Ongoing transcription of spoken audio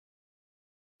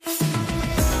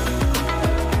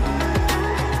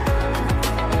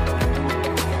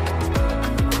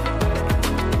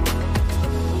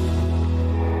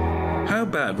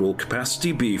bad will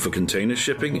capacity be for container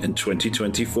shipping in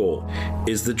 2024?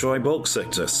 Is the dry bulk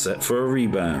sector set for a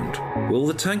rebound? Will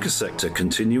the tanker sector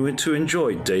continue to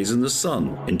enjoy days in the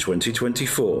sun in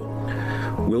 2024?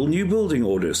 Will new building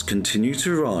orders continue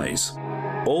to rise?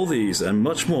 All these and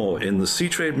much more in the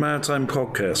Seatrade Maritime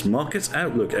Podcast Markets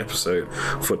Outlook episode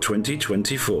for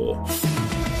 2024.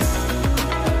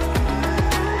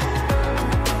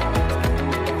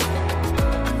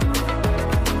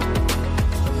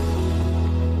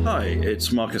 Hi,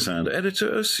 it's Marcus Hand, editor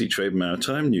of Seatrade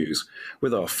Maritime News,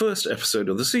 with our first episode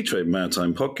of the Seatrade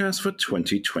Maritime Podcast for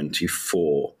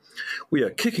 2024. We are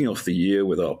kicking off the year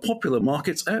with our popular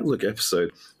Markets Outlook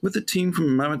episode with the team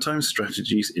from Maritime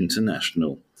Strategies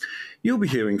International. You'll be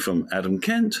hearing from Adam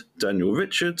Kent, Daniel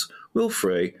Richards, Will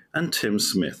Fray, and Tim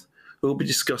Smith, who will be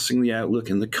discussing the outlook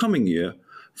in the coming year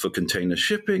for container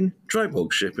shipping, dry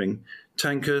bulk shipping,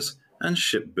 tankers, and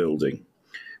shipbuilding.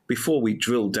 Before we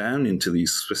drill down into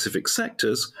these specific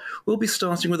sectors, we'll be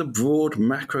starting with a broad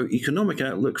macroeconomic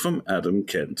outlook from Adam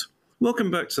Kent.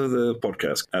 Welcome back to the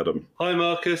podcast, Adam. Hi,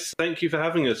 Marcus. Thank you for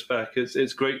having us back.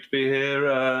 It's great to be here,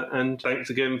 and thanks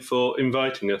again for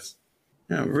inviting us.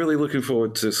 Yeah, I'm really looking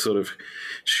forward to sort of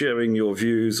sharing your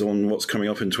views on what's coming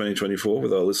up in 2024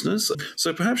 with our listeners.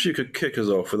 So perhaps you could kick us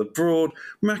off with a broad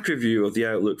macro view of the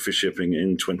outlook for shipping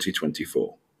in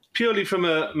 2024. Purely from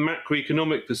a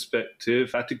macroeconomic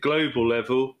perspective, at a global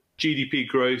level, GDP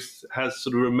growth has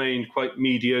sort of remained quite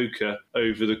mediocre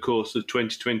over the course of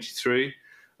 2023,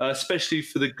 especially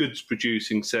for the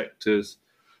goods-producing sectors.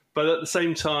 But at the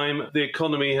same time, the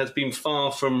economy has been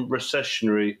far from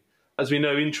recessionary. As we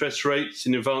know, interest rates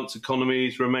in advanced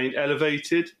economies remain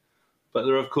elevated, but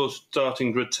they're, of course,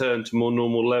 starting to return to more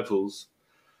normal levels.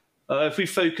 If we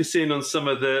focus in on some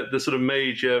of the sort of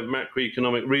major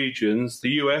macroeconomic regions, the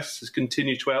US has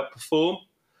continued to outperform,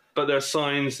 but there are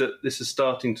signs that this is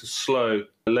starting to slow.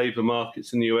 The labour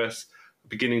markets in the US are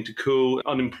beginning to cool.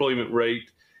 Unemployment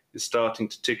rate is starting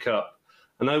to tick up.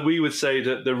 And we would say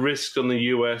that the risks on the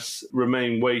US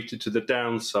remain weighted to the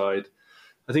downside.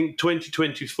 I think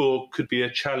 2024 could be a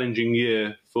challenging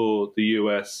year for the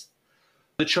US.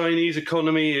 The Chinese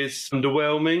economy is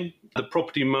underwhelming. The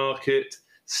property market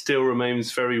still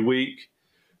remains very weak,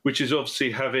 which is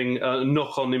obviously having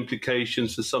knock-on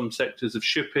implications for some sectors of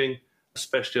shipping,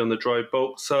 especially on the dry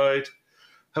bulk side.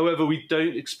 However, we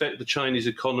don't expect the Chinese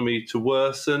economy to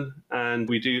worsen, and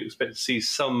we do expect to see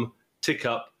some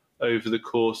tick-up over the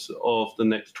course of the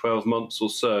next 12 months or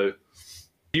so.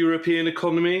 The European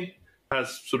economy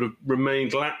has sort of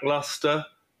remained lackluster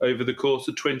over the course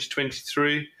of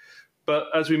 2023, but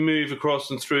as we move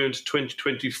across and through into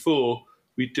 2024,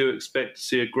 we do expect to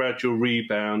see a gradual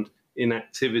rebound in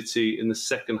activity in the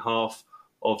second half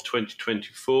of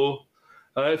 2024.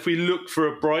 If we look for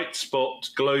a bright spot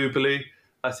globally,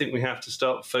 I think we have to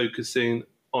start focusing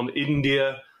on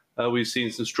India. We've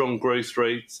seen some strong growth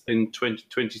rates in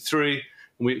 2023, and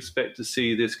we expect to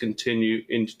see this continue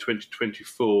into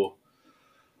 2024.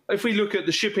 If we look at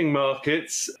the shipping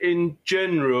markets, in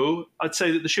general, I'd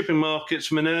say that the shipping markets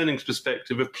from an earnings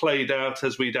perspective have played out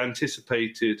as we'd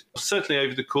anticipated, certainly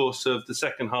over the course of the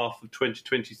second half of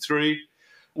 2023.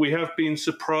 We have been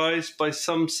surprised by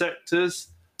some sectors,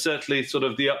 certainly sort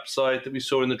of the upside that we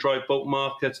saw in the dry bulk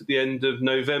market at the end of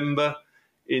November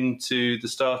into the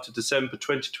start of December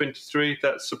 2023.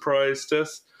 That surprised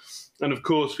us. And of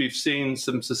course, we've seen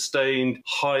some sustained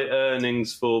high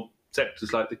earnings for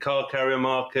sectors like the car carrier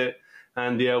market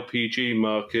and the LPG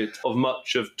market of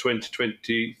much of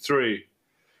 2023.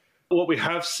 What we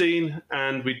have seen,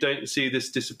 and we don't see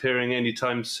this disappearing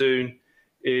anytime soon,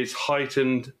 is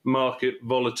heightened market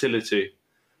volatility.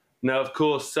 Now, of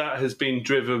course, that has been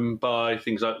driven by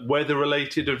things like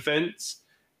weather-related events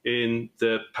in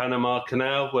the Panama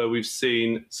Canal, where we've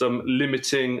seen some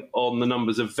limiting on the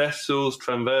numbers of vessels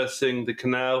traversing the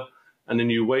canal and a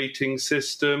new weighting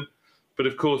system. But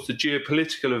of course, the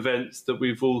geopolitical events that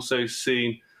we've also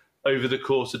seen over the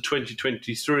course of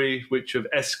 2023, which have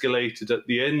escalated at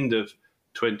the end of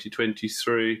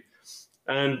 2023.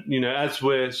 And, as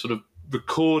we're sort of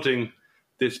recording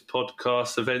this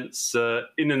podcast, events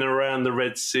in and around the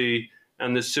Red Sea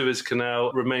and the Suez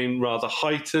Canal remain rather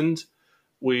heightened.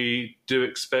 We do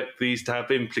expect these to have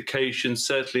implications,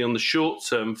 certainly on the short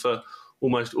term, for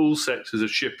almost all sectors of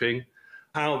shipping.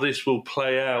 How this will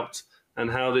play out and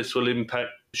how this will impact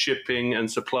shipping and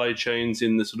supply chains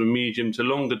in the sort of medium to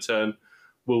longer term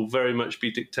will very much be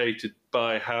dictated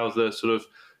by how the sort of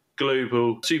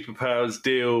global superpowers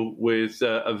deal with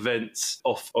events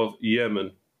off of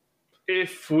Yemen.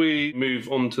 If we move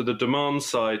on to the demand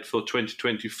side for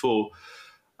 2024,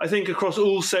 I think across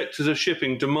all sectors of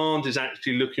shipping, demand is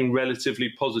actually looking relatively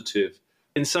positive.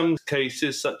 In some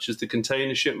cases, such as the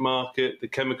container ship market, the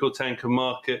chemical tanker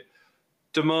market,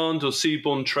 demand or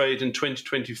seaborne trade in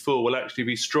 2024 will actually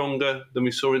be stronger than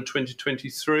we saw in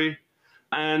 2023.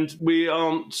 And we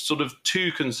aren't sort of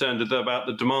too concerned about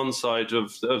the demand side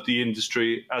of the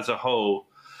industry as a whole.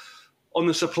 On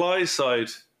the supply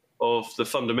side of the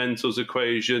fundamentals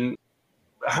equation,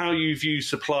 how you view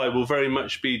supply will very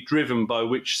much be driven by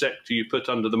which sector you put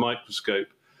under the microscope.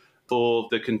 For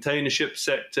the container ship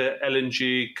sector,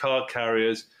 LNG, car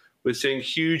carriers, we're seeing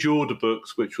huge order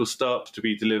books which will start to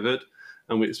be delivered,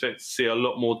 and we expect to see a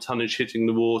lot more tonnage hitting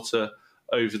the water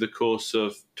over the course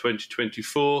of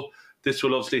 2024. This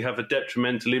will obviously have a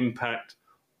detrimental impact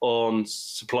on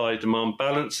supply-demand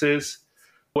balances,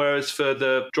 whereas for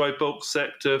the dry bulk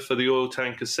sector, for the oil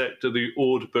tanker sector, the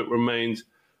order book remains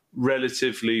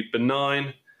relatively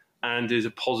benign and is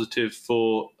a positive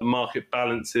for market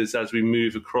balances as we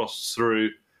move across through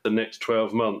the next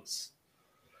 12 months.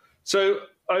 So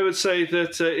I would say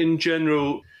that in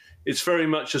general, it's very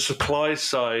much a supply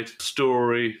side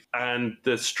story, and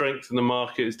the strength in the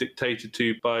market is dictated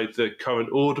to by the current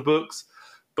order books.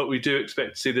 But we do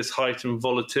expect to see this heightened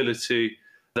volatility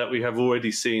that we have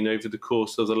already seen over the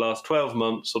course of the last 12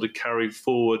 months sort of carry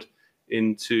forward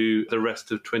into the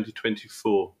rest of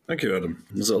 2024. Thank you, Adam.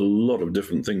 There's a lot of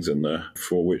different things in there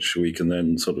for which we can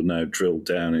then sort of now drill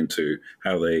down into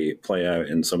how they play out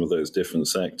in some of those different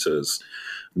sectors.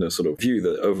 The sort of view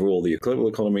that overall the global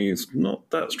economy is not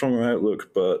that strong an outlook,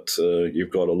 but you've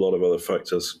got a lot of other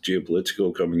factors,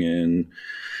 geopolitical coming in,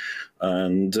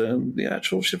 and the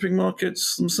actual shipping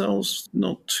markets themselves,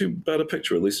 not too bad a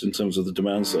picture, at least in terms of the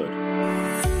demand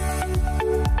side.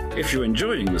 If you're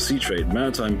enjoying the Seatrade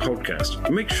Maritime Podcast,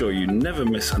 make sure you never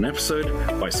miss an episode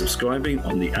by subscribing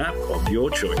on the app of your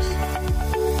choice.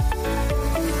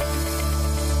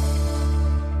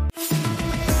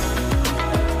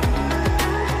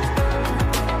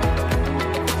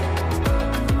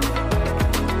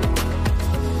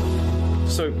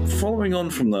 So, following on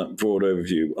from that broad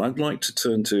overview, I'd like to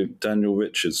turn to Daniel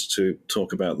Richards to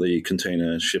talk about the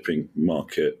container shipping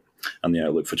market and the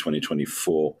outlook for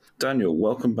 2024. Daniel,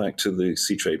 welcome back to the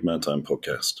Seatrade Maritime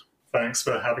Podcast. Thanks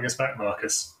for having us back,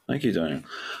 Marcus. Thank you, Daniel.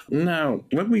 Now,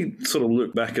 when we sort of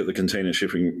look back at the container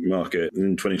shipping market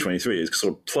in 2023, it's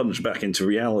sort of plunged back into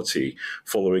reality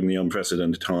following the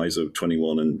unprecedented highs of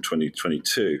 21 and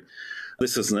 2022.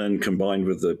 This is then combined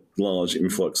with the large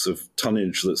influx of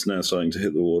tonnage that's now starting to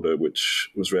hit the water,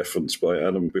 which was referenced by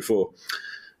Adam before.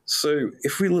 So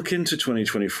if we look into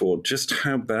 2024, just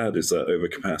how bad is that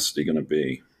overcapacity going to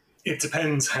be? It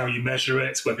depends how you measure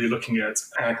it, whether you're looking at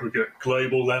aggregate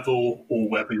global level or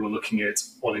whether you're looking at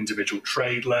on individual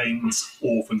trade lanes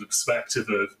or from the perspective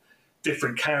of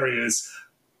different carriers.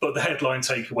 But the headline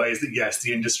takeaway is that, yes,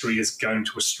 the industry is going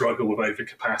to struggle with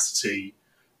overcapacity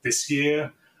this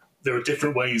year. There are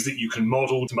different ways that you can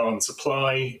model demand and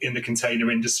supply in the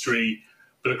container industry,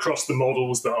 but across the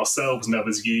models that ourselves and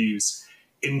others use,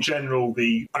 in general,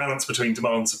 the balance between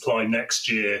demand and supply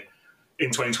next year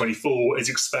in 2024 is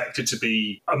expected to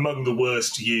be among the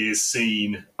worst years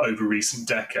seen over recent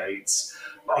decades.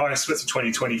 Our estimates of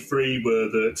 2023 were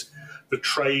that the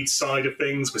trade side of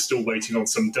things, we're still waiting on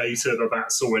some data, but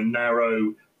that saw a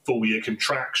narrow full-year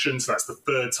contraction. So that's the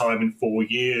third time in 4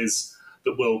 years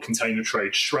that world container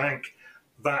trade shrank.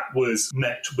 That was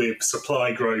met with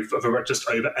supply growth of just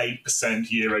over 8%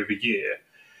 year over year.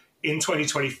 In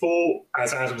 2024,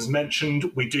 as Adam's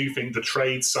mentioned, we do think the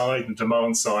trade side and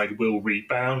demand side will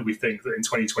rebound. We think that in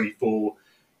 2024,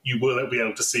 you will be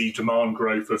able to see demand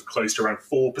growth of close to around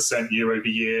 4% year over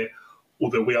year,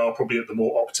 although we are probably at the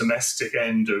more optimistic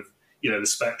end of the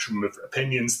spectrum of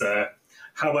opinions there.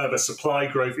 However, supply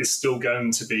growth is still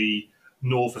going to be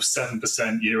north of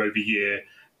 7% year over year,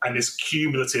 and this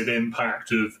cumulative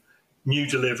impact of new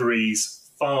deliveries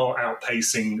far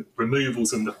outpacing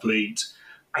removals in the fleet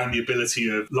and the ability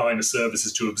of liner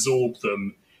services to absorb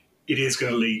them, it is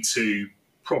going to lead to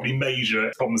probably major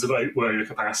problems of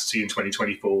overcapacity in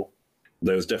 2024.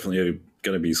 There's definitely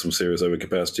going to be some serious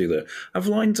overcapacity there. Have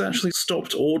lines actually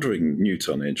stopped ordering new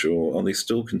tonnage, or are they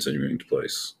still continuing to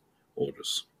place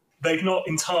orders? They've not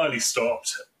entirely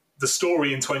stopped. The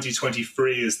story in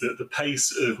 2023 is that the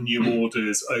pace of new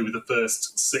orders over the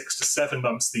first 6 to 7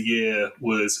 months of the year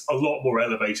was a lot more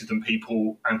elevated than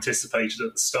people anticipated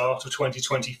at the start of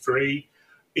 2023.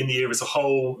 In the year as a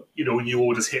whole, new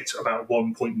orders hit about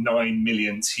 1.9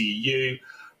 million TEU,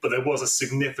 but there was a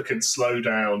significant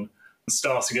slowdown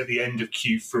starting at the end of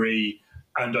Q3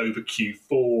 and over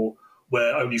Q4,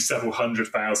 where only several hundred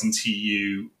thousand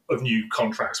TEU of new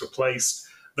contracts were placed.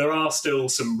 There are still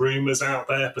some rumours out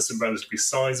there for some relatively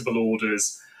sizable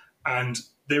orders, and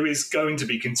there is going to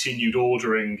be continued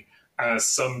ordering as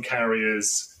some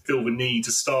carriers feel the need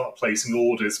to start placing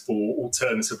orders for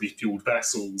alternatively fueled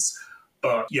vessels.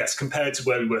 But yes, compared to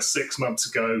where we were 6 months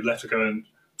ago, let alone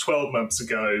 12 months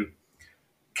ago,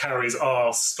 carriers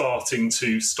are starting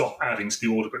to stop adding to the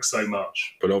order book so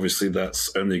much. But obviously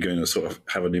that's only going to sort of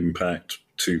have an impact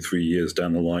 2-3 years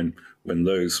down the line when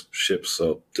those ships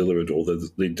are delivered or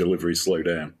the delivery slow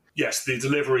down. Yes, the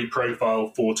delivery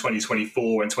profile for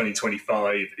 2024 and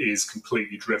 2025 is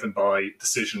completely driven by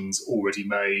decisions already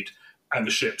made, and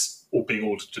the ships all being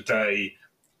ordered today,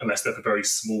 unless they're the very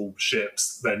small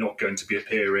ships, they're not going to be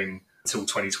appearing until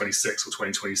 2026 or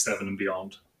 2027 and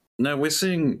beyond. Now, we're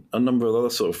seeing a number of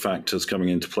other sort of factors coming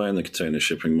into play in the container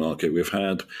shipping market. We've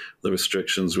had the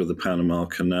restrictions with the Panama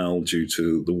Canal due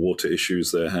to the water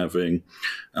issues they're having,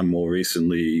 and more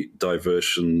recently,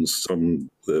 diversions from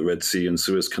the Red Sea and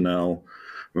Suez Canal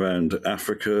around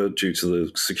Africa due to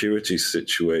the security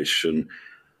situation.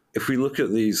 If we look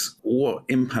at these, what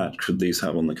impact could these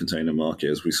have on the container market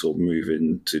as we sort of move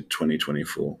into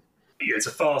 2024? It's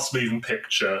a fast-moving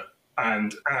picture.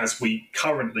 And as we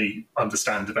currently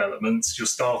understand developments, you're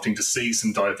starting to see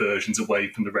some diversions away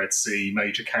from the Red Sea,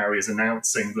 major carriers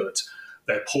announcing that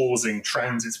they're pausing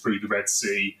transits through the Red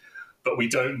Sea, but we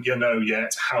don't know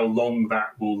yet how long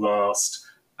that will last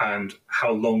and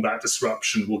how long that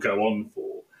disruption will go on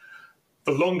for.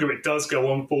 The longer it does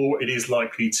go on for, it is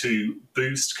likely to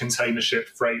boost container ship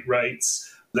freight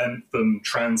rates, lengthen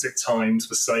transit times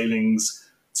for sailings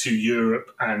to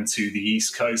Europe and to the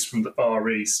East Coast from the Far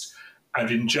East, and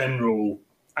in general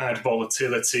add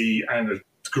volatility and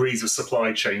degrees of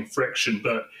supply chain friction.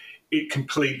 But it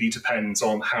completely depends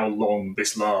on how long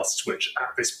this lasts, which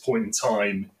at this point in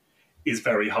time is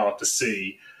very hard to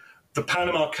see. The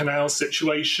Panama Canal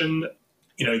situation,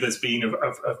 there's been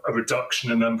a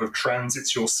reduction in the number of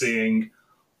transits you're seeing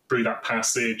through that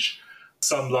passage.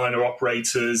 Some liner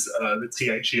operators, the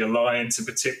THE Alliance in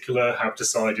particular, have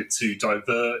decided to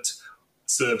divert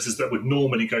services that would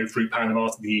normally go through Panama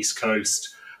to the East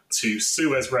Coast to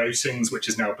Suez routings, which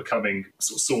is now becoming a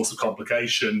sort of source of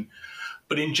complication.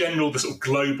 But in general, the sort of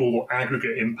global or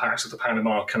aggregate impact of the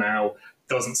Panama Canal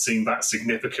doesn't seem that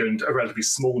significant. A relatively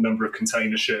small number of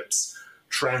container ships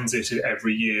transited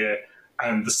every year,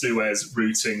 and the Suez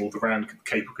routing or the round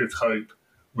Cape of Good Hope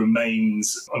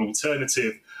remains an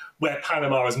alternative. Where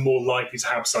Panama is more likely to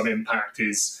have some impact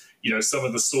is, some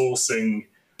of the sourcing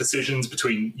decisions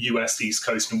between US East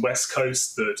Coast and West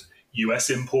Coast that US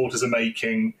importers are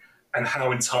making, and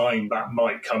how in time that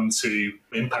might come to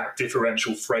impact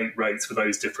differential freight rates for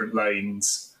those different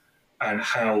lanes and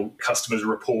how customers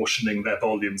are apportioning their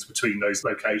volumes between those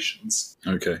locations.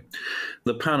 Okay.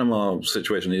 The Panama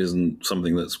situation isn't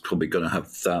something that's probably going to have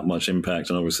that much impact,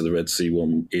 and obviously the Red Sea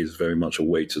one is very much a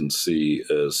wait-and-see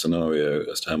scenario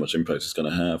as to how much impact it's going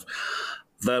to have.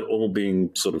 That all being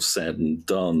sort of said and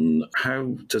done,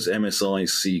 how does MSI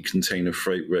see container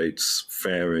freight rates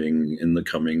faring in the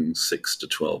coming 6 to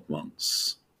 12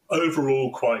 months?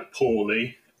 Overall, quite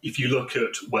poorly. If you look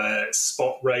at where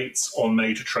spot rates on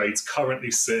major trades currently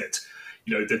sit,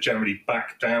 they're generally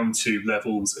back down to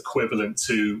levels equivalent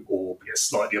to or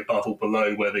slightly above or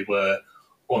below where they were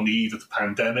on the eve of the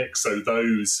pandemic. So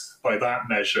those, by that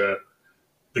measure,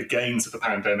 the gains of the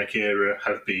pandemic era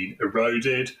have been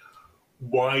eroded.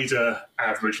 Wider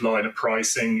average liner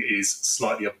pricing is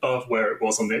slightly above where it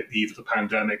was on the eve of the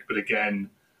pandemic, but again,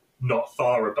 not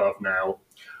far above now.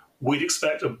 We'd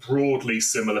expect a broadly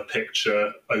similar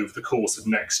picture over the course of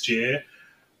next year.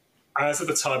 As of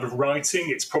the time of writing,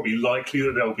 it's probably likely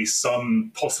that there'll be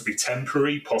some possibly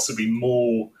temporary, possibly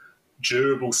more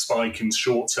durable spike in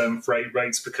short-term freight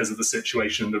rates because of the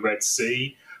situation in the Red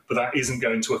Sea, but that isn't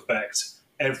going to affect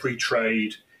every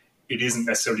trade. It isn't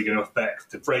necessarily going to affect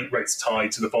the freight rates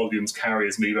tied to the volumes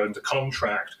carriers move under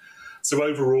contract. So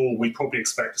overall, we probably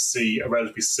expect to see a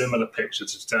relatively similar picture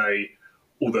to today,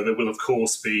 although there will, of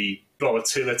course, be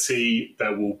volatility.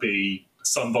 There will be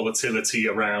some volatility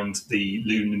around the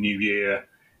Lunar New Year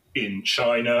in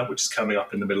China, which is coming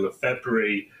up in the middle of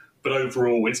February. But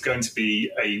overall, it's going to be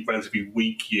a relatively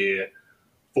weak year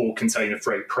for container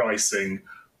freight pricing,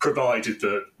 provided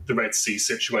that the Red Sea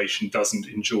situation doesn't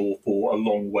endure for a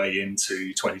long way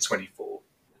into 2024.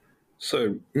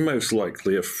 So most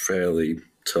likely a fairly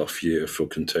tough year for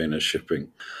container shipping.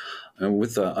 And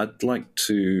with that, I'd like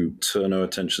to turn our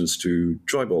attentions to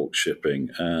dry bulk shipping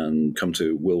and come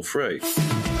to Will Fray.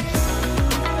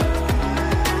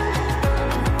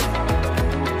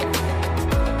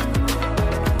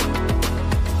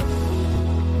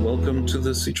 Welcome to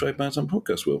the Seatrade Maritime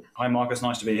Podcast, Will. Hi, Marcus.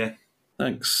 Nice to be here.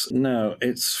 Thanks. Now,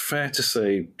 it's fair to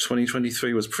say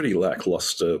 2023 was pretty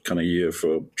lackluster kind of year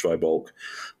for dry bulk,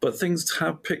 but things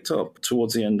have picked up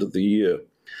towards the end of the year.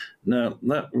 Now,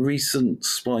 that recent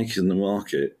spike in the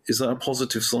market, is that a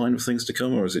positive sign of things to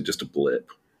come, or is it just a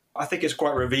blip? I think it's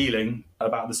quite revealing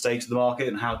about the state of the market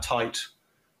and how tight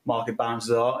market balances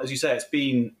are. As you say, it's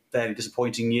been a fairly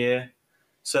disappointing year.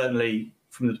 Certainly,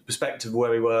 from the perspective of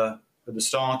where we were at the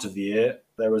start of the year,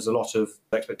 there was a lot of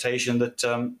expectation that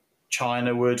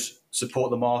China would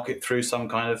support the market through some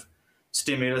kind of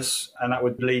stimulus, and that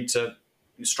would lead to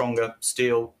stronger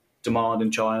steel demand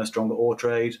in China, stronger ore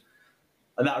trade.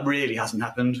 And that really hasn't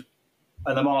happened.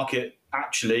 And the market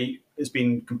actually has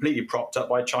been completely propped up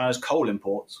by China's coal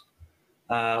imports,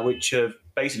 which have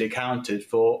basically accounted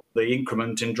for the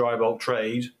increment in dry bulk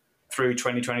trade through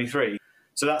 2023.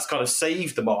 So that's kind of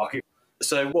saved the market.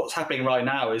 So what's happening right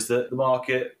now is that the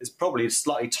market is probably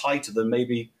slightly tighter than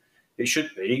maybe it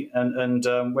should be. And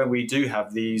when we do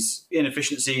have these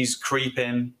inefficiencies creep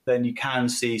in, then you can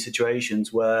see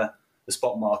situations where the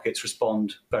spot markets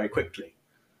respond very quickly.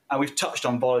 And we've touched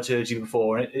on volatility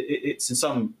before, and it's in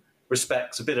some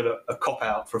respects a bit of a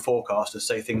cop-out for a forecaster to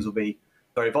say things will be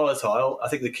very volatile. I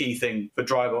think the key thing for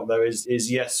dry bulk, though, is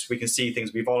yes, we can see things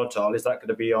be volatile. Is that going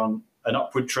to be on an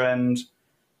upward trend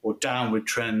or downward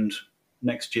trend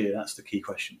next year? That's the key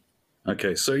question.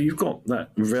 Okay, so you've got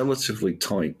that relatively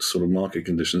tight sort of market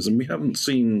conditions, and we haven't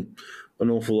seen an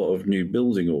awful lot of new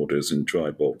building orders in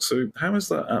dry bulk. So how is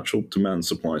that actual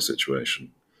demand-supply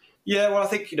situation? Yeah, well, I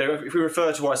think, if we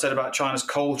refer to what I said about China's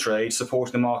coal trade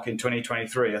supporting the market in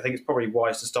 2023, I think it's probably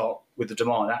wise to start with the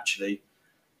demand, actually,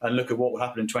 and look at what will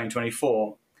happen in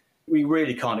 2024. We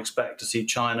really can't expect to see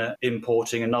China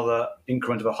importing another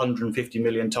increment of 150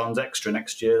 million tonnes extra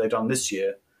next year. They've done this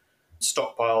year.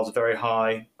 Stockpiles are very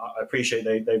high. I appreciate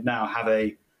they now have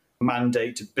a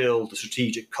mandate to build a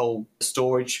strategic coal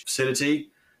storage facility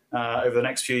over the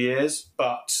next few years,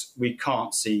 but we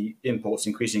can't see imports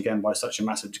increasing again by such a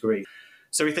massive degree.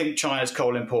 So we think China's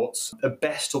coal imports at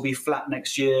best will be flat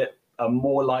next year,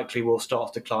 more likely will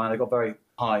start to decline. They've got very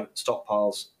high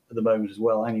stockpiles at the moment as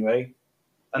well anyway.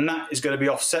 And that is going to be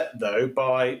offset, though,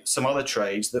 by some other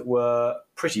trades that were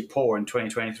pretty poor in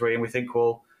 2023, and we think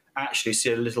will actually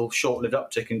see a little short-lived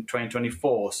uptick in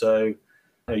 2024. So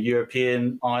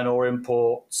European iron ore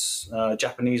imports,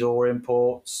 Japanese ore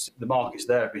imports, the markets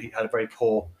there had a very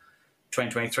poor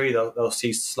 2023. They'll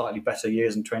see slightly better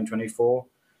years in 2024.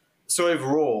 So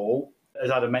overall, as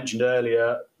Adam mentioned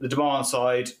earlier, the demand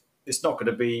side, it's not going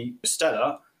to be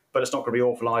stellar, but it's not going to be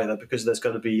awful either, because there's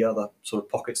going to be other sort of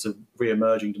pockets of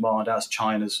re-emerging demand as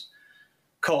China's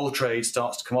coal trade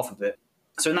starts to come off a bit.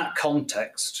 So in that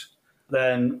context,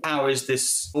 then how is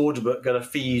this order book going to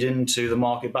feed into the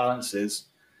market balances?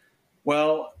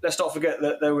 Well, let's not forget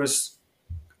that there was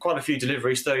quite a few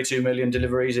deliveries, 32 million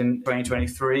deliveries in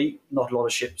 2023. Not a lot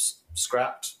of ships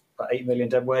scrapped, about 8 million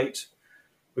deadweight.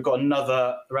 We've got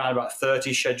another around about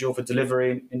 30 scheduled for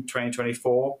delivery in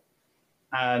 2024.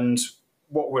 And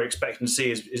what we're expecting to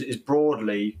see is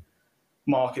broadly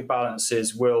market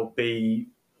balances will be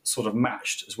sort of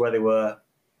matched as where they were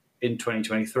in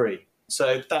 2023.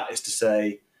 So that is to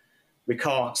say, we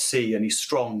can't see any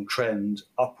strong trend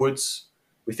upwards.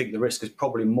 We think the risk is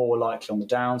probably more likely on the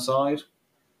downside,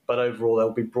 but overall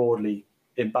they'll be broadly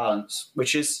in balance,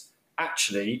 which is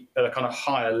actually at a kind of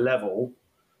higher level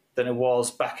than it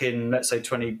was back in, let's say,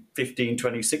 2015,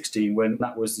 2016, when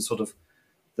that was the sort of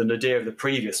the nadir of the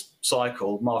previous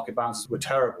cycle. Market balances were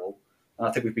terrible, and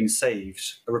I think we've been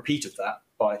saved a repeat of that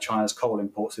by China's coal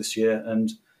imports this year,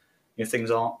 and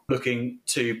things aren't looking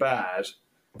too bad.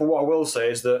 But what I will say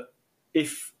is that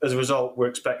if, as a result, we're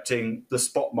expecting the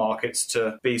spot markets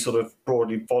to be sort of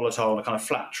broadly volatile on a kind of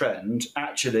flat trend,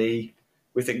 actually,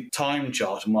 we think time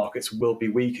charter markets will be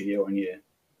weaker year on year.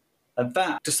 And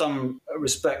that, to some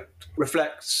respect,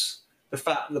 reflects the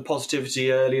fact that the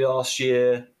positivity early last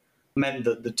year meant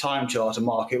that the time charter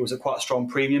market was at quite a strong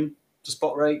premium to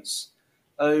spot rates.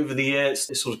 Over the years,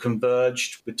 it sort of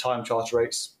converged with time charter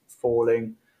rates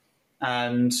falling.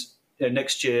 And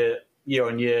next year, year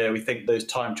on year, we think those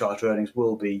time charter earnings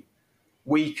will be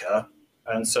weaker.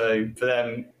 And so for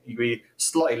them, you'd be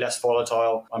slightly less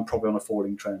volatile and probably on a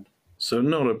falling trend. So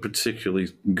not a particularly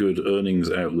good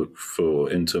earnings outlook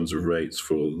in terms of rates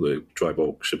for the dry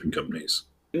bulk shipping companies?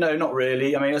 No, not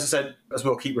really. I mean, as I said, as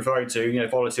we'll keep referring to,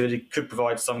 volatility could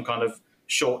provide some kind of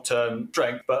short-term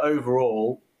strength, but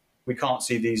overall, we can't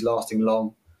see these lasting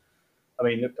long. I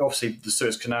mean, obviously, the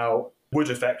Suez Canal would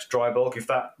affect dry bulk if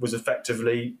that was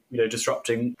effectively,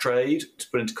 disrupting trade. To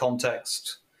put into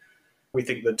context, We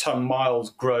think the ton miles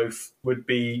growth would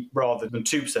be, rather than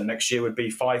 2% next year, would be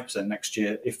 5% next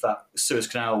year if that Suez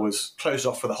Canal was closed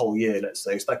off for the whole year, let's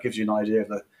say. So that gives you an idea of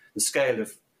the scale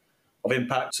of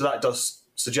impact. So that does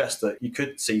suggest that you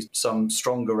could see some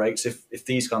stronger rates if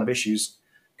these kind of issues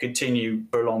continue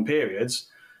for long periods.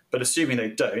 But assuming they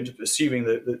don't, assuming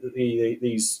that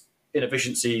these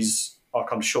inefficiencies are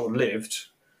kind of short-lived,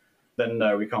 then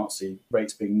no, we can't see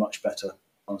rates being much better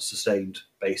on a sustained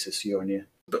basis year on year.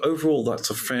 But overall, that's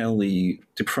a fairly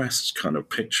depressed kind of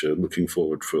picture looking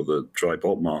forward for the dry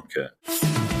bulk market.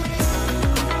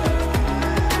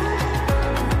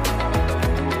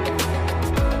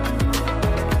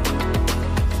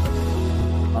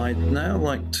 I'd now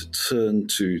like to turn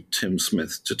to Tim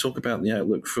Smith to talk about the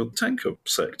outlook for the tanker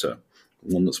sector,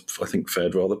 one that's, I think,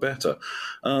 fared rather better.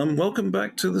 Welcome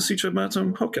back to the Seatrade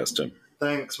Maritime Podcast, Tim.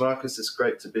 Thanks, Marcus. It's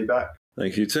great to be back.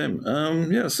 Thank you, Tim.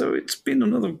 So it's been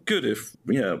another good,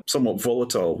 somewhat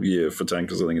volatile year for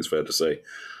tankers, I think it's fair to say.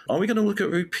 Are we going to look at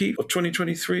a repeat of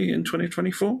 2023 in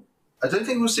 2024? I don't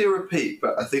think we'll see a repeat,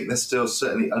 but I think there's still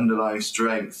certainly underlying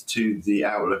strength to the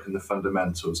outlook and the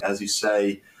fundamentals. As you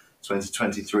say,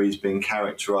 2023 has been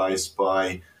characterised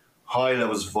by high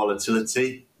levels of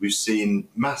volatility. We've seen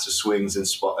massive swings in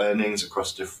spot earnings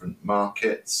across different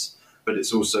markets, but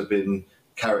it's also been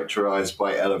characterised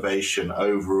by elevation,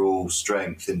 overall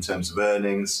strength in terms of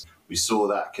earnings. We saw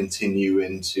that continue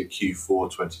into Q4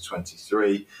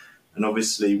 2023. And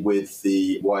obviously with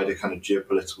the wider kind of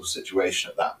geopolitical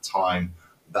situation at that time,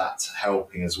 that's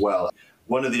helping as well.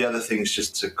 One of the other things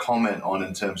just to comment on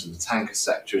in terms of the tanker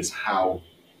sector is how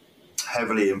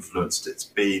heavily influenced it's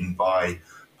been by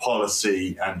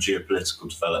policy and geopolitical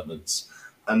developments.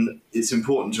 And it's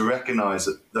important to recognise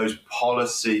that those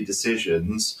policy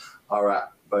decisions are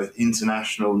at both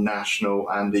international, national,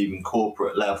 and even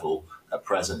corporate level at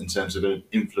present in terms of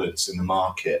influence in the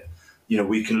market. You know,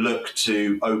 we can look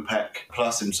to OPEC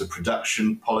plus into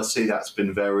production policy. That's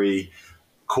been very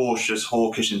cautious,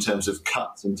 hawkish in terms of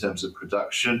cuts, in terms of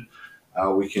production.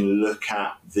 We can look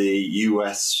at the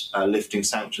US lifting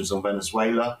sanctions on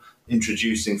Venezuela,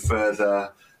 introducing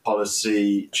further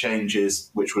policy changes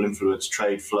which will influence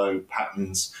trade flow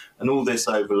patterns. And all this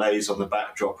overlays on the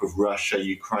backdrop of Russia,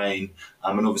 Ukraine,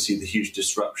 and obviously the huge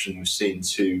disruption we've seen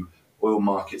to oil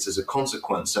markets as a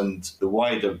consequence, and the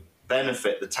wider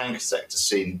benefit the tanker sector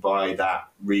seen by that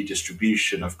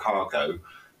redistribution of cargo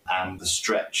and the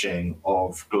stretching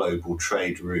of global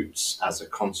trade routes as a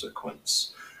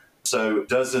consequence. So it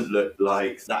doesn't look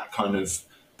like that kind of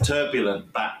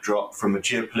turbulent backdrop from a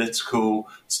geopolitical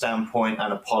standpoint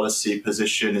and a policy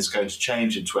position is going to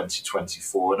change in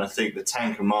 2024. And I think the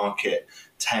tanker market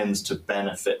tends to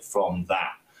benefit from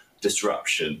that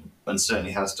disruption, and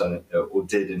certainly has done it, or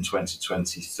did in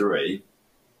 2023.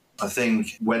 I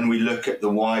think when we look at the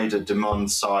wider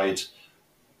demand side,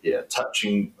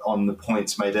 touching on the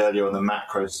points made earlier on the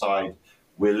macro side,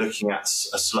 we're looking at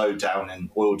a slowdown in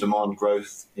oil demand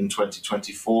growth in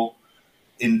 2024.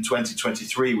 In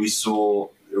 2023, we saw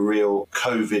a real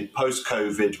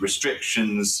post-COVID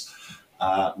restrictions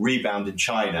rebound in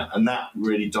China, and that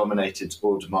really dominated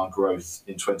oil demand growth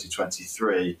in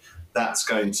 2023. That's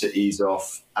going to ease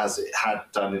off as it had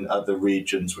done in other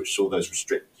regions which saw those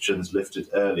restrictions lifted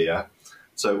earlier.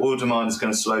 So oil demand is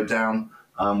going to slow down.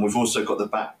 We've also got the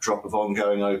backdrop of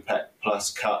ongoing OPEC plus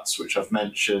cuts, which I've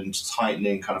mentioned,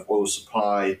 tightening kind of oil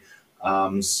supply.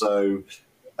 So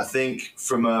I think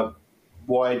from a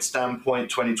wide standpoint,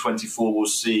 2024 will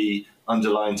see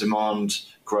underlying demand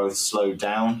growth slow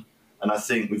down. And I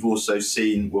think we've also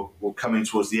seen we're coming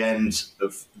towards the end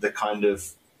of the kind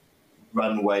of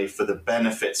runway for the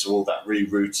benefits of all that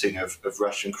rerouting of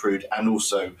Russian crude and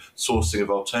also sourcing of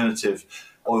alternative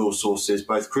oil sources,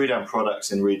 both crude and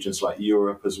products in regions like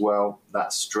Europe as well.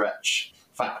 That stretch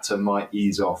factor might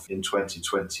ease off in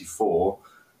 2024.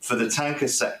 For the tanker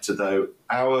sector, though,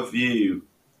 our view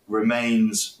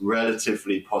remains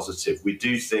relatively positive. We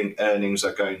do think earnings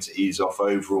are going to ease off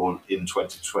overall in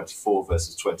 2024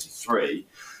 versus 23,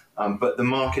 but the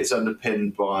market's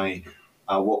underpinned by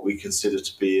what we consider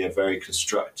to be a very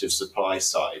constructive supply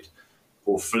side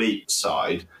or fleet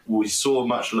side. We saw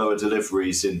much lower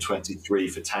deliveries in 23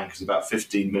 for tankers, about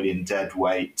 15 million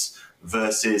deadweight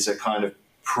versus a kind of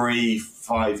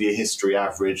pre-5-year history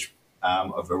average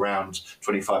of around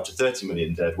 25 to 30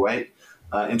 million deadweight.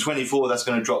 In 24, that's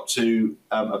going to drop to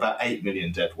about 8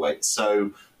 million deadweight.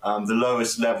 So the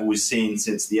lowest level we've seen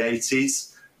since the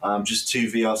 80s, just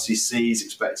 2 VLCCs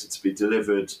expected to be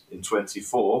delivered in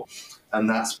 24. And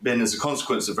that's been as a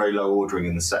consequence of very low ordering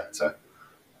in the sector.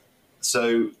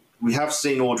 So we have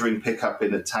seen ordering pick up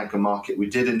in the tanker market. We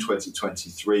did in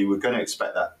 2023. We're going to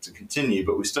expect that to continue,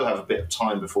 but we still have a bit of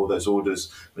time before those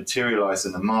orders materialize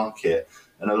in the market.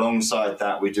 And alongside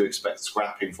that, we do expect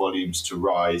scrapping volumes to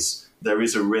rise. There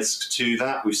is a risk to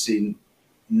that. We've seen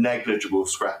negligible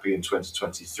scrapping in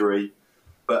 2023.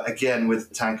 But again, with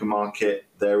the tanker market,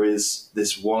 there is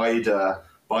this wider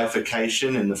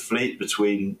bifurcation in the fleet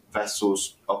between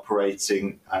vessels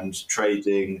operating and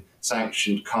trading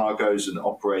sanctioned cargoes and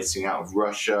operating out of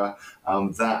Russia.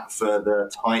 That further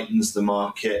tightens the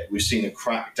market. We've seen a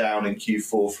crackdown in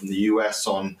Q4 from the US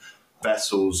on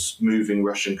vessels moving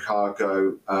Russian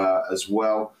cargo as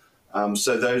well.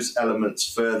 So those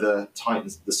elements further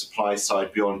tighten the supply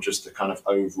side beyond just the kind of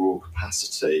overall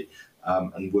capacity.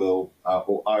 And will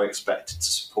or are expected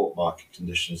to support market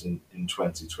conditions in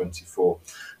 2024.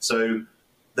 So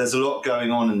there's a lot going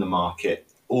on in the market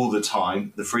all the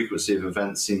time. The frequency of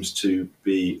events seems to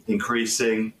be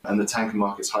increasing, and the tanker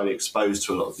market's highly exposed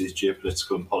to a lot of these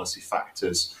geopolitical and policy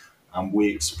factors. We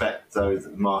expect, though,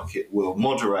 that the market will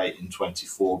moderate in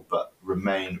 24, but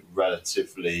remain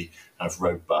relatively kind of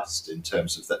robust in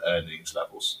terms of the earnings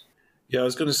levels. Yeah, I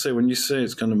was going to say, when you say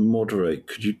it's going to moderate,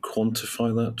 could you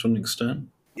quantify that to an extent?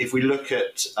 If we look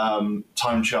at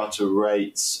time charter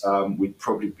rates, we'd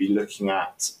probably be looking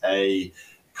at a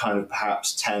kind of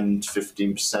perhaps 10 to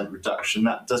 15% reduction.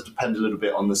 That does depend a little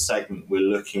bit on the segment we're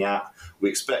looking at. We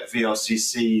expect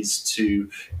VLCCs to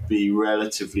be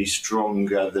relatively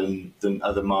stronger than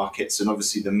other markets, and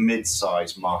obviously the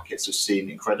mid-sized markets have seen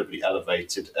incredibly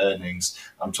elevated earnings.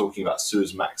 I'm talking about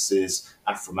Suezmaxes,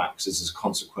 Aframaxes as a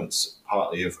consequence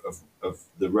partly of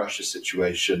the Russia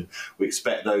situation. We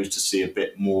expect those to see a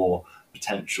bit more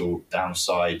potential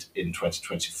downside in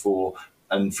 2024.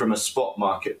 And from a spot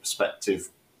market perspective,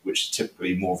 which is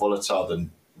typically more volatile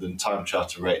than time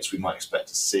charter rates, we might expect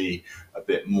to see a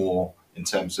bit more in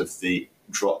terms of the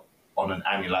drop on an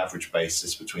annual average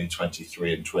basis between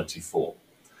 23 and 24.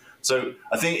 So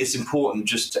I think it's important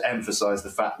just to emphasize the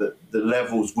fact that the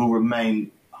levels will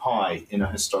remain high in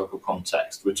a historical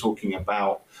context. We're talking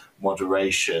about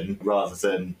moderation rather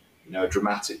than a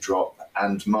dramatic drop,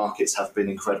 and markets have been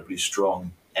incredibly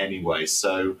strong anyway.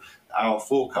 So our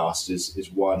forecast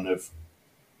is one of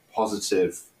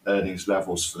positive earnings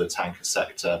levels for the tanker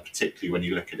sector, particularly when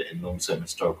you look at it in long-term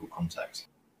historical context.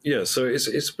 Yeah, so it's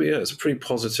a pretty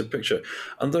positive picture.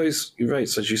 And those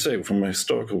rates, as you say, from a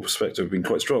historical perspective, have been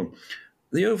quite strong.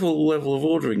 The overall level of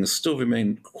ordering has still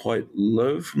remained quite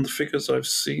low from the figures I've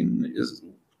seen.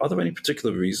 Are there any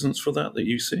particular reasons for that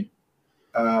you see?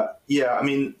 Yeah, I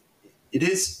mean,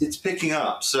 it's picking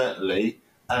up, certainly,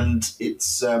 and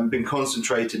it's been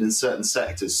concentrated in certain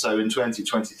sectors. So in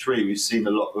 2023, we've seen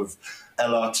a lot of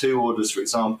LR2 orders, for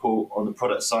example, on the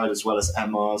product side, as well as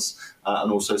MRs,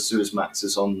 and also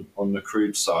Suezmaxes on the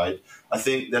crude side. I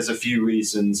think there's a few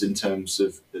reasons in terms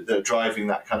of they're driving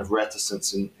that kind of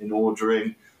reticence in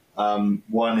ordering.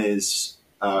 One is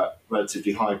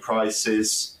relatively high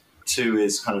prices. Two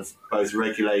is kind of both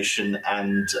regulation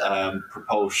and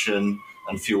propulsion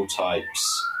and fuel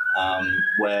types,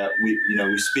 where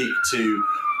we speak to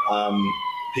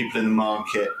people in the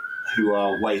market who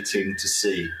are waiting to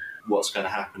see what's going to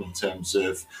happen in terms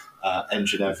of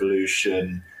engine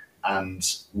evolution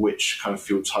and which kind of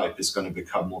fuel type is going to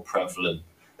become more prevalent.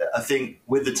 I think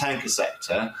with the tanker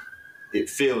sector, it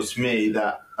feels to me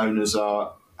that owners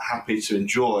are happy to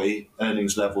enjoy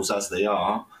earnings levels as they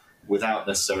are without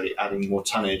necessarily adding more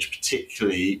tonnage,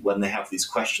 particularly when they have these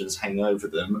questions hanging over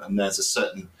them, and there's a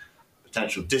certain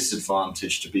potential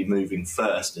disadvantage to be moving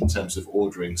first in terms of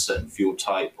ordering certain fuel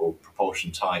type or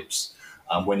propulsion types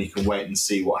when you can wait and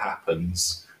see what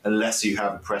happens, unless you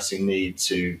have a pressing need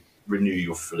to renew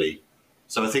your fleet.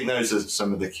 So I think those are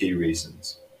some of the key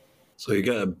reasons. So you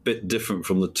get a bit different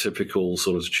from the typical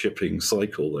sort of shipping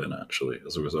cycle then, actually,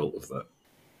 as a result of that.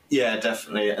 Yeah,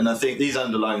 definitely. And I think these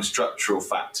underlying structural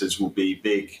factors will be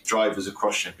big drivers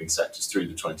across shipping sectors through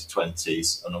the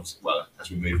 2020s, and also, well,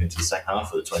 as we move into the second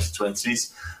half of the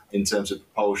 2020s, in terms of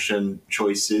propulsion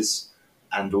choices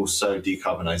and also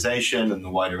decarbonisation and the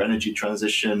wider energy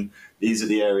transition. These are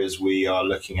the areas we are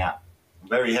looking at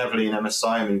very heavily in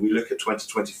MSI. I mean, we look at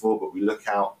 2024, but we look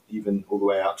out even all the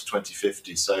way out to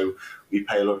 2050. So we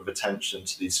pay a lot of attention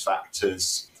to these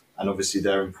factors, and obviously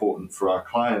they're important for our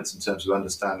clients in terms of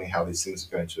understanding how these things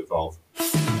are going to evolve.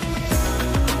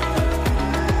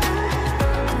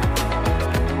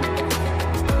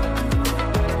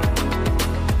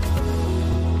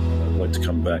 To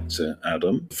come back to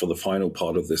Adam for the final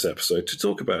part of this episode to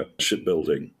talk about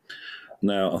shipbuilding.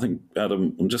 Now, I think,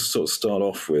 Adam, I'll just sort of start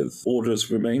off with orders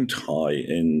remained high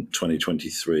in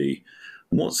 2023.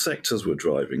 What sectors were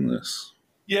driving this?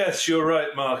 Yes, you're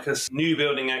right, Marcus. New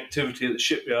building activity at the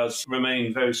shipyards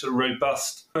remained very sort of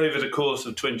robust over the course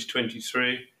of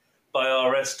 2023. By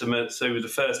our estimates, over the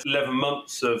first 11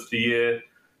 months of the year,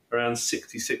 around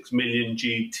 66 million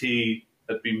GT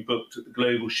had been booked at the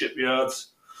global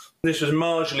shipyards. This was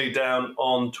marginally down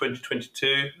on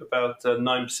 2022, about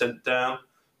 9% down,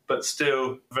 but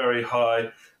still very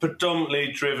high,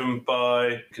 predominantly driven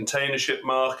by container ship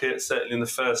market, certainly in the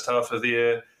first half of the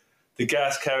year, the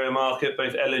gas carrier market,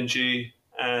 both LNG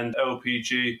and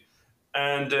LPG,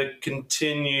 and a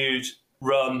continued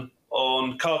run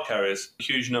on car carriers,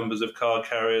 huge numbers of car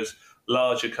carriers,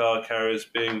 larger car carriers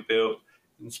being built,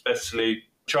 especially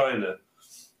China.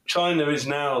 China is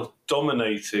now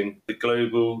dominating the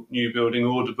global new building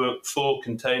order book for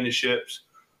container ships,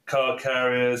 car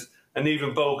carriers, and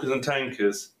even bulkers and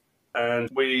tankers. And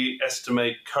we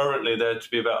estimate currently there to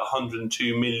be about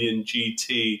 102 million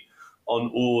GT on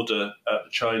order at the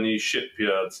Chinese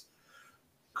shipyards.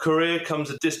 Korea comes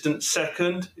a distant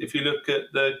second if you look at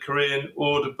the Korean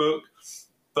order book,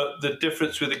 but the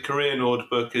difference with the Korean order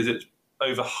book is it's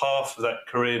over half of that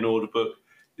Korean order book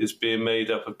is being made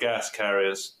up of gas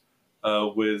carriers,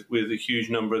 with a huge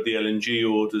number of the LNG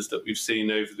orders that we've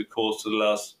seen over the course of the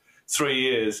last 3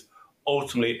 years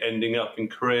ultimately ending up in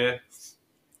Korea.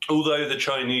 Although the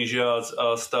Chinese yards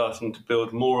are starting to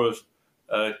build more of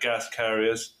gas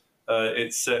carriers,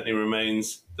 it certainly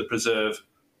remains the preserve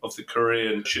of the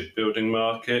Korean shipbuilding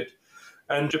market.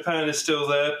 And Japan is still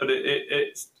there, but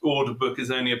its order book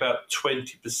is only about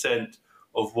 20%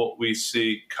 of what we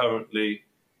see currently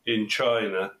in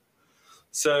China.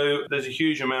 So there's a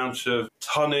huge amount of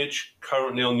tonnage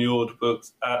currently on the order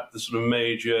books at the sort of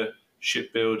major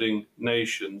shipbuilding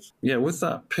nations. Yeah, with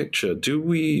that picture, do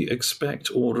we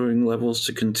expect ordering levels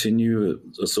to continue at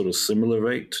a sort of similar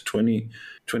rate to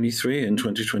 2023 and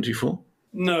 2024?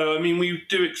 No, I mean, we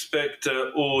do expect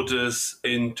orders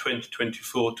in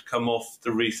 2024 to come off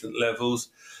the recent levels.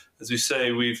 As we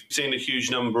say, we've seen a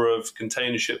huge number of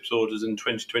container ships orders in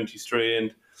 2023,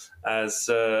 and as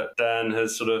Dan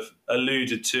has sort of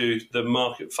alluded to, the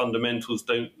market fundamentals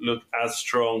don't look as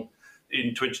strong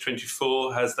in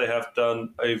 2024 as they have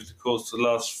done over the course of the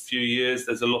last few years.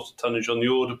 There's a lot of tonnage on the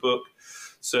order book,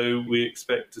 so we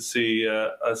expect to see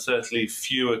certainly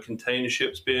fewer container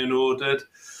ships being ordered.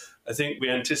 I think we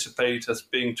anticipate us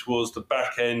being towards the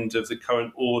back end of the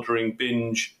current ordering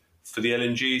binge for the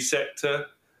LNG sector.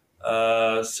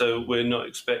 So we're not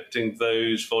expecting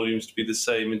those volumes to be the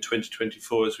same in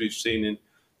 2024 as we've seen in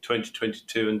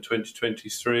 2022 and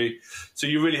 2023. So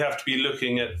you really have to be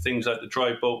looking at things like the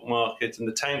dry bulk market and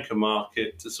the tanker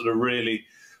market to sort of really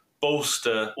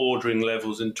bolster ordering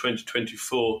levels in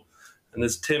 2024. And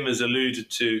as Tim has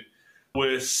alluded to,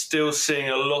 we're still seeing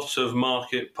a lot of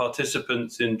market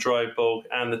participants in dry bulk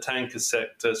and the tanker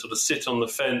sector sort of sit on the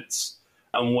fence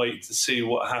and wait to see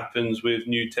what happens with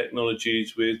new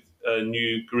technologies, with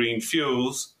new green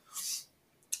fuels,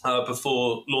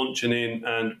 before launching in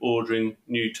and ordering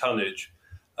new tonnage.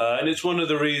 And it's one of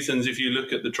the reasons, if you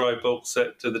look at the dry bulk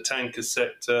sector, the tanker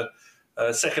sector,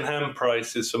 second-hand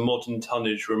prices for modern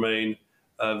tonnage remain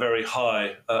very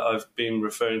high. I've been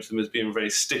referring to them as being very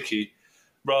sticky.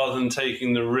 Rather than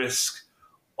taking the risk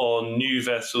on new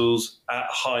vessels at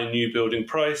high new building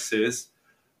prices,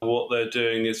 what they're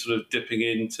doing is sort of dipping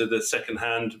into the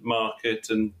second-hand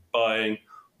market and buying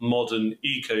modern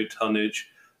eco tonnage,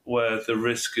 where the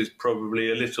risk is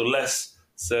probably a little less,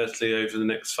 certainly over the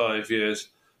next 5 years,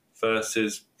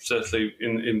 versus certainly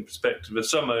in perspective of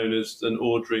some owners than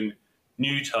ordering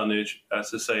new tonnage at,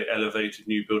 to say, elevated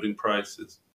new building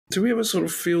prices. Do we have a sort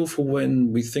of feel for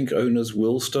when we think owners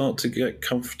will start to get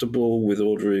comfortable with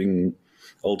ordering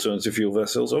alternative fuel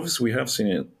vessels? Obviously, we have seen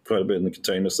it quite a bit in the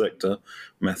container sector,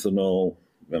 methanol,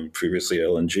 previously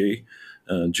LNG,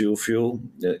 dual fuel.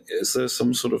 Is there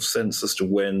some sort of sense as to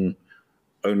when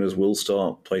owners will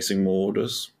start placing more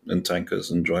orders in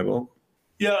tankers and dry bulk?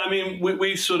 Yeah, I mean,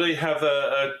 we sort of have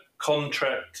a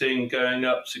contracting going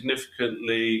up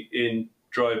significantly in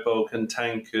dry bulk and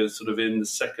tankers sort of in the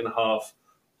second half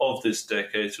of this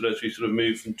decade, so as we sort of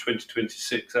move from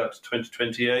 2026 out to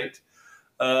 2028.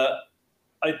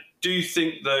 I do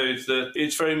think, though, that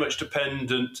it's very much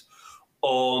dependent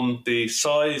on the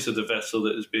size of the vessel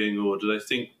that is being ordered. I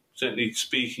think, certainly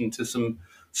speaking to some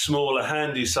smaller,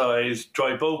 handy-sized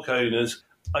dry bulk owners,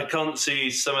 I can't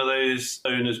see some of those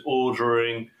owners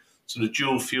ordering sort of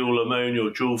dual-fuel ammonia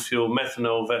or dual-fuel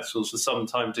methanol vessels for some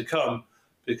time to come,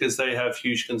 because they have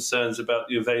huge concerns about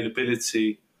the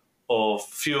availability of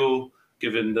fuel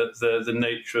given that the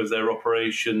nature of their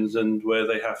operations and where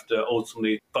they have to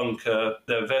ultimately bunker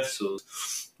their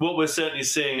vessels. What we're certainly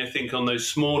seeing, I think, on those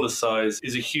smaller size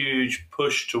is a huge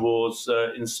push towards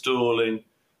installing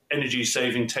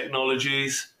energy-saving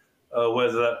technologies,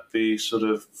 whether that be sort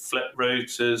of flat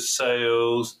rotors,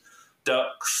 sails,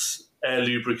 ducts, air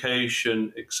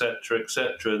lubrication, etc.,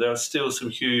 etc. There are still some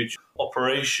huge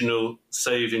operational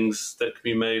savings that can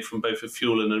be made from both a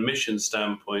fuel and emissions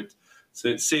standpoint. So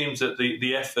it seems that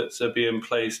the efforts are being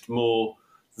placed more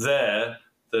there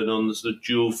than on the sort of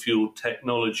dual fuel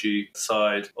technology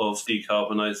side of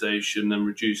decarbonisation and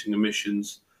reducing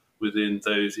emissions within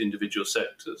those individual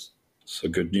sectors. So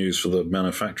good news for the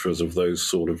manufacturers of those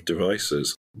sort of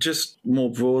devices. Just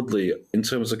more broadly, in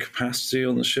terms of capacity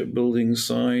on the shipbuilding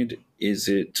side, is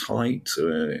it tight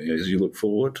as you look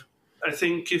forward? I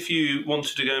think if you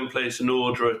wanted to go and place an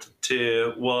order at a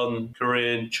Tier 1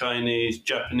 Korean, Chinese,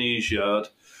 Japanese yard,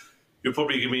 you're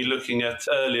probably going to be looking at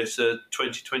earliest a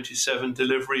 2027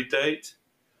 delivery date.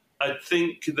 I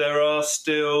think there are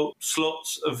still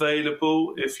slots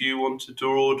available if you wanted to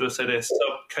order, say, a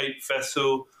sub-Cape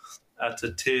vessel at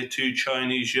a Tier 2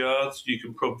 Chinese yard. You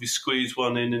can probably squeeze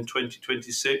one in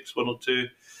 2026, one or two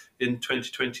in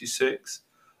 2026.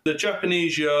 The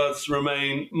Japanese yards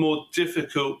remain more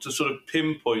difficult to sort of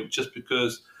pinpoint just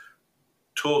because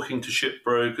talking to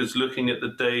shipbrokers, looking at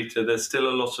the data, there's still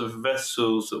a lot of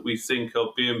vessels that we think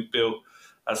are being built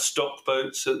as stock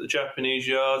boats at the Japanese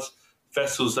yards,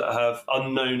 vessels that have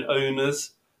unknown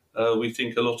owners. We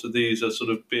think a lot of these are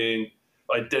sort of being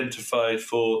identified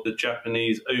for the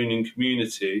Japanese owning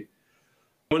community.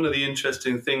 One of the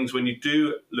interesting things when you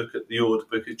do look at the order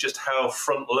book is just how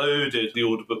front-loaded the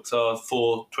order books are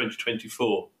for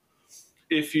 2024.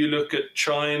 If you look at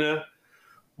China,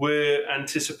 we're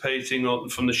anticipating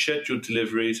from the scheduled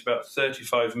deliveries about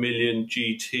 35 million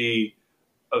GT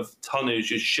of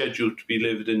tonnage is scheduled to be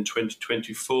delivered in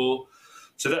 2024.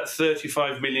 So that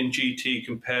 35 million GT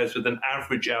compares with an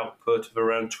average output of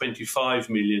around 25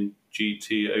 million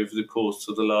GT over the course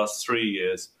of the last 3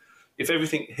 years. If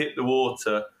everything hit the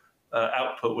water,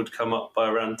 output would come up by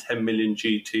around 10 million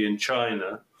GT in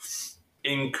China.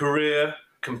 In Korea,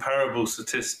 comparable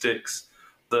statistics,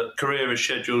 that Korea is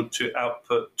scheduled to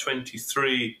output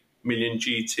 23 million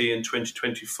GT in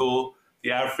 2024.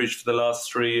 The average for the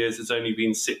last 3 years has only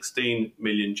been 16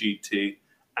 million GT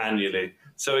annually.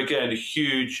 So again, a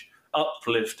huge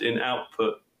uplift in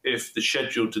output if the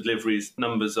scheduled deliveries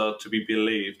numbers are to be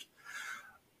believed.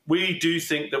 We do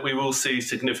think that we will see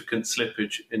significant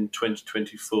slippage in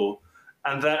 2024,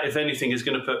 and that, if anything, is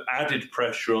going to put added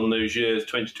pressure on those years,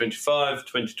 2025,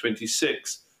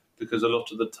 2026, because a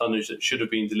lot of the tonnage that should have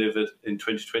been delivered in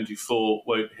 2024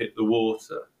 won't hit the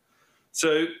water.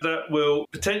 So that will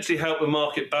potentially help with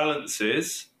market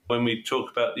balances. When we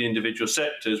talk about the individual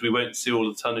sectors, we won't see all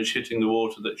the tonnage hitting the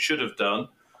water that should have done,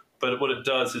 but what it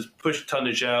does is push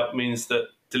tonnage out, means that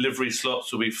delivery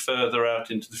slots will be further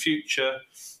out into the future.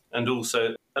 And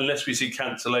also, unless we see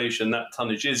cancellation, that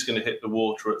tonnage is going to hit the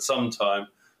water at some time,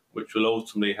 which will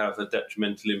ultimately have a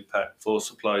detrimental impact for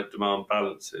supply-demand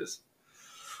balances.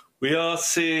 We are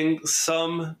seeing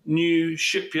some new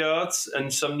shipyards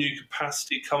and some new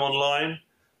capacity come online.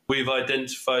 We've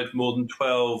identified more than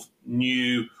 12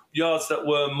 new yards that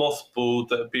were mothballed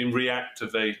that have been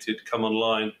reactivated come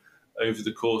online over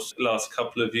the course of the last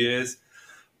couple of years.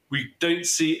 We don't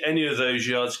see any of those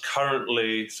yards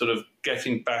currently sort of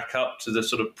getting back up to the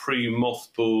sort of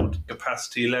pre-mothballed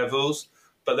capacity levels,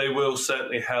 but they will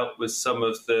certainly help with some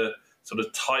of the sort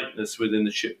of tightness within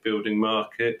the shipbuilding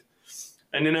market.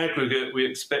 And in aggregate, we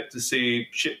expect to see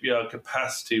shipyard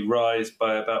capacity rise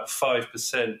by about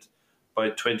 5% by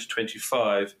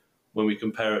 2025 when we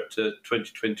compare it to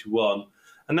 2021.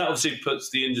 And that obviously puts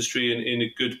the industry in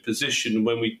a good position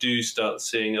when we do start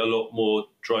seeing a lot more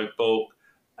dry bulk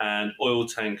and oil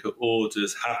tanker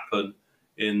orders happen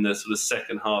in the sort of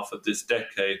second half of this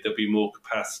decade. There'll be more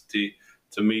capacity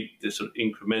to meet this sort of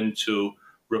incremental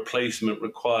replacement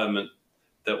requirement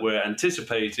that we're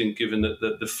anticipating, given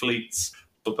that the fleets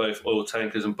for both oil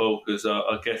tankers and bulkers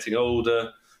are getting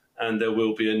older, and there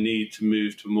will be a need to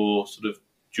move to more sort of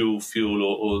dual fuel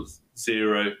or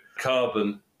zero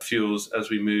carbon fuels as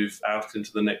we move out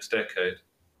into the next decade.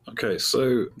 Okay,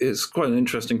 so it's quite an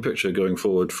interesting picture going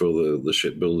forward for the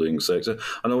shipbuilding sector.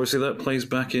 And obviously that plays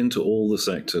back into all the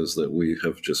sectors that we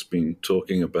have just been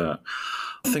talking about.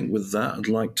 I think with that, I'd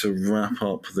like to wrap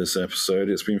up this episode.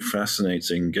 It's been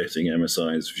fascinating getting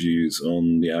MSI's views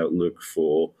on the outlook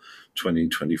for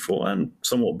 2024 and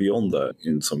somewhat beyond that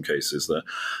in some cases there.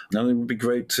 Now, it would be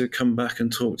great to come back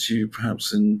and talk to you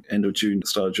perhaps in end of June,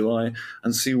 start of July,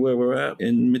 and see where we're at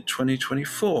in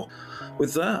mid-2024.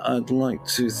 With that, I'd like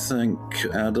to thank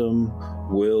Adam,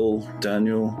 Will,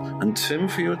 Daniel, and Tim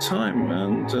for your time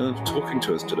and talking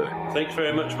to us today. Thank you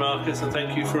very much, Marcus, and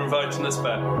thank you for inviting us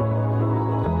back.